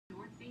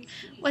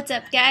What's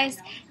up, guys?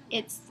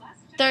 It's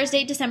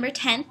Thursday, December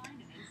 10th,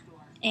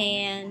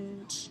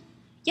 and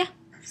yeah,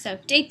 so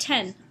day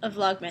 10 of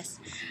Vlogmas.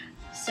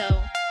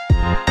 So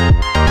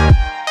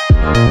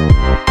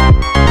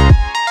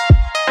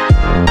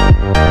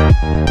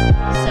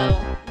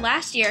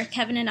last year,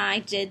 Kevin and I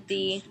did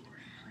the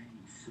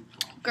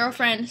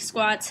girlfriend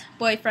squats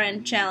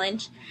boyfriend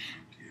challenge,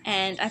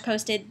 and I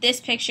posted this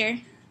picture.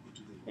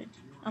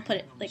 I'll put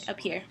it like up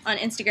here on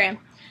Instagram.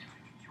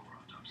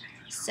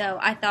 So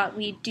I thought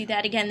we'd do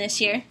that again this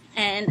year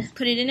and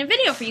put it in a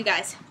video for you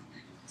guys.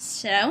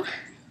 So,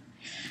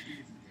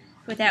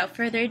 without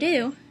further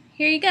ado,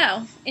 here you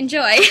go.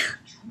 Enjoy.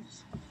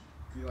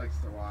 He likes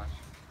to watch.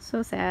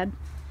 So sad.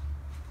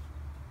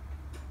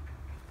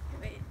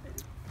 Wait,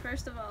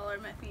 first of all, are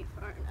my feet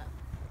far enough?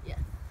 Yeah.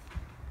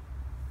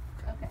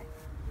 Okay.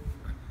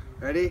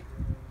 Ready?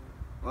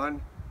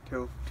 1,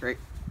 2, 3.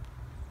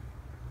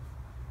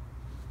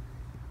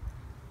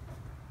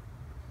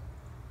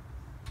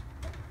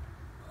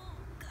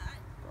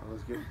 I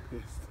was getting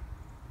pissed.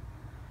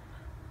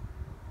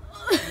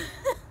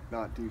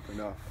 Not deep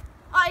enough.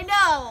 I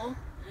know!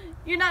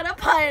 You're not up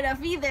high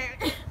enough either.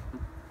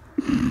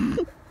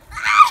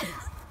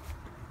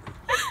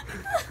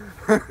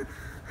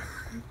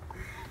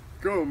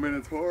 Go,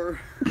 Minotaur.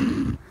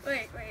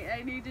 Wait,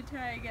 I need to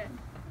try again.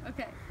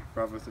 Okay.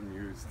 Rob was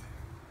amused.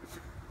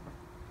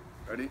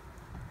 Ready?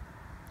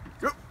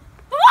 Go!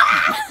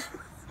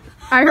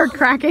 I heard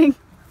cracking.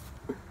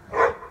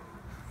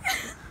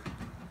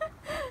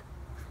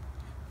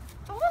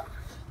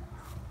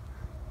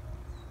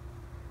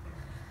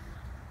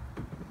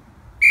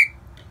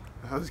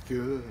 That was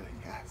good,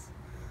 yes.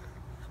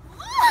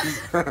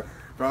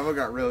 Bravo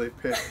got really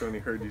pissed when he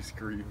heard you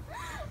scream.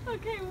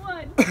 Okay,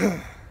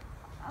 1.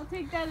 I'll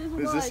take that as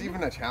 1. Is this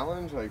even a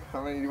challenge? Like,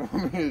 how many do you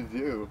want me to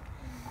do?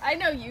 I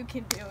know you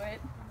can do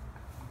it.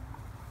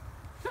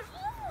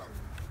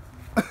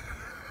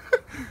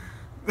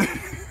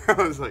 I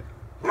was like,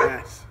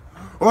 yes.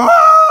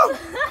 Oh!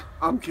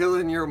 I'm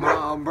killing your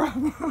mom,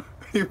 Bravo.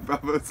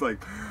 Bravo's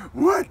like,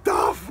 what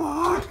the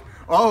fuck?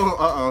 Oh,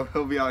 uh-oh,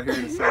 he'll be out here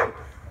in a second.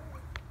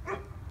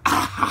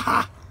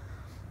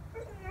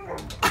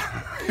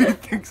 He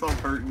thinks I'm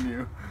hurting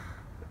you.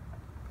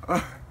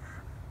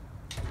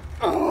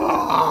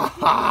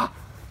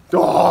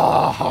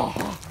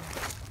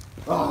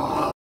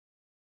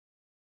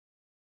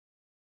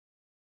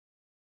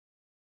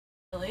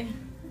 Really?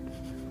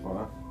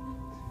 What?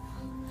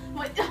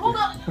 Wait, hold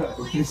on.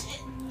 Holy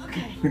shit.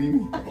 Okay. What do you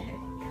mean? Okay.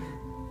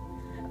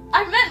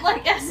 I meant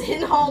like as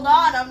in hold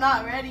on, I'm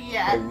not ready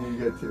yet. You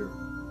get 2.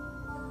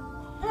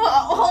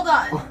 Hold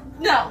on.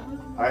 No.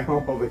 I'm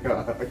holding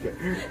on. Okay.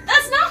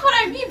 That's not what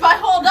I mean by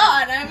hold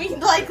on. I mean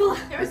like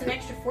There was an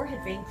extra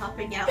forehead vein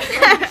popping out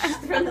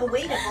from the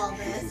weight of all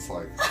This this. is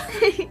like.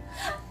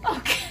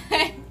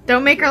 okay.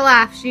 Don't make her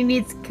laugh. She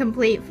needs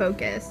complete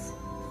focus.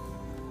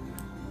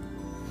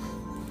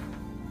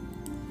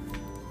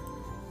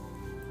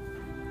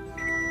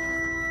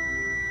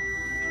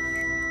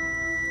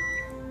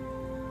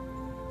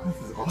 This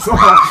is awesome.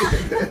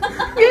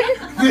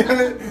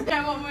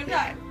 Try one more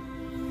time.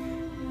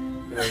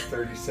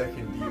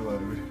 30-second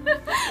deload.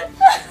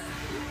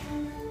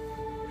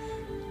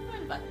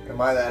 Am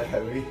I that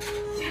heavy?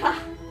 Yeah.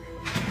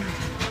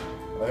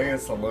 I think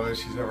it's the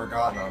lowest she's ever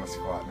gotten on a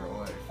squat in her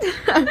life.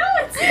 No,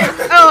 it's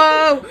not.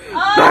 Oh,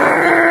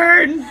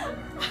 burn!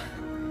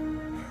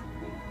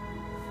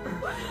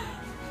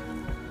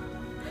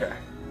 Okay.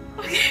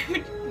 Okay,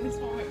 we're doing this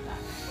one more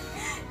time.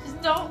 Just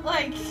don't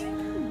like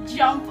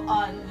jump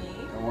on me.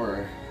 Don't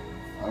worry.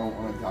 I don't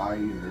want to die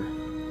either.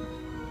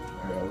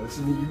 I gotta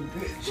listen to you,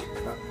 bitch.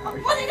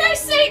 What did I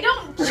say?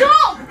 Don't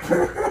jump!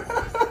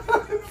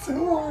 It's so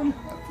hard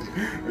not to.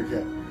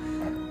 Okay.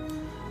 Alright.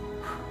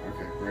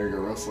 Okay, we're gonna go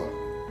real slow.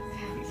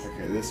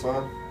 Okay, this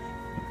one.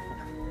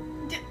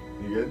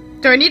 You good?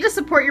 Do I need to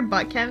support your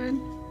butt, Kevin?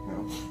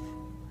 No.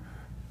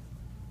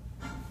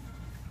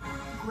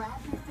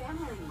 Grab your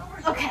family.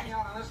 Okay.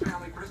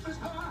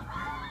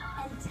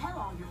 And tell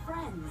all your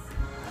friends.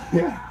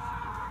 Yeah.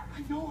 I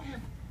know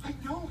him.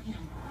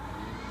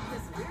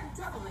 Because we're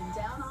doubling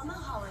down on the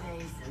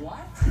holidays.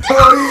 What?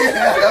 Oh yeah,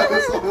 that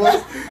was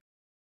almost